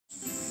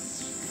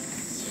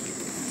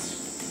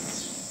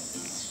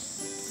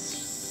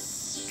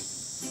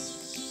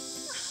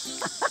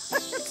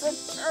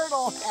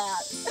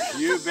hat.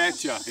 You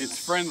betcha,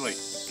 it's friendly.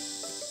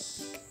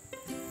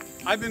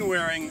 I've been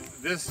wearing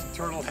this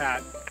turtle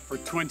hat for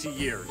 20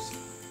 years,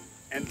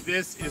 and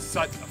this is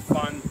such a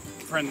fun,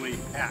 friendly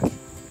hat.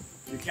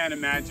 You can't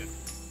imagine.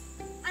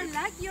 I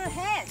like your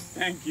hat.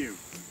 Thank you.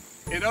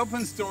 It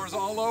opens doors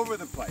all over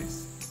the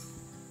place.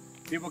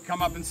 People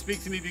come up and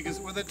speak to me because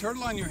with a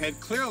turtle on your head,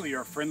 clearly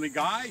you're a friendly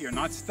guy, you're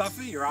not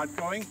stuffy, you're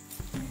outgoing.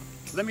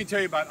 Let me tell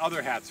you about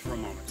other hats for a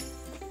moment.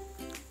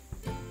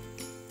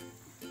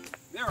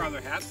 There are other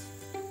hats.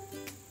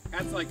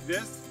 Hats like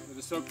this that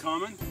are so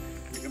common,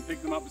 you can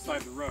pick them up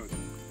beside the road.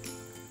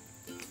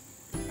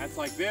 Hats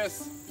like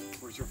this,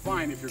 which are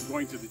fine if you're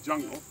going to the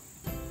jungle.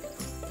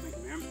 Thank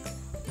you, ma'am.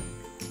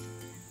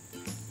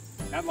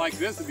 Hat like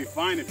this would be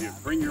fine if you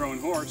bring your own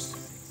horse.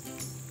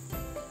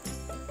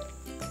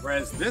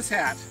 Whereas this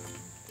hat,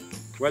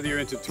 whether you're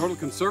into turtle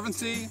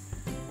conservancy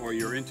or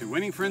you're into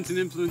winning friends and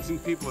influencing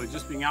people or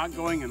just being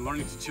outgoing and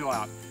learning to chill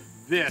out,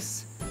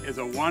 this is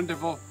a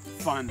wonderful,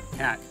 fun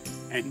hat,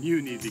 and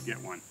you need to get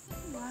one.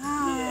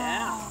 Wow.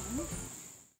 Yeah.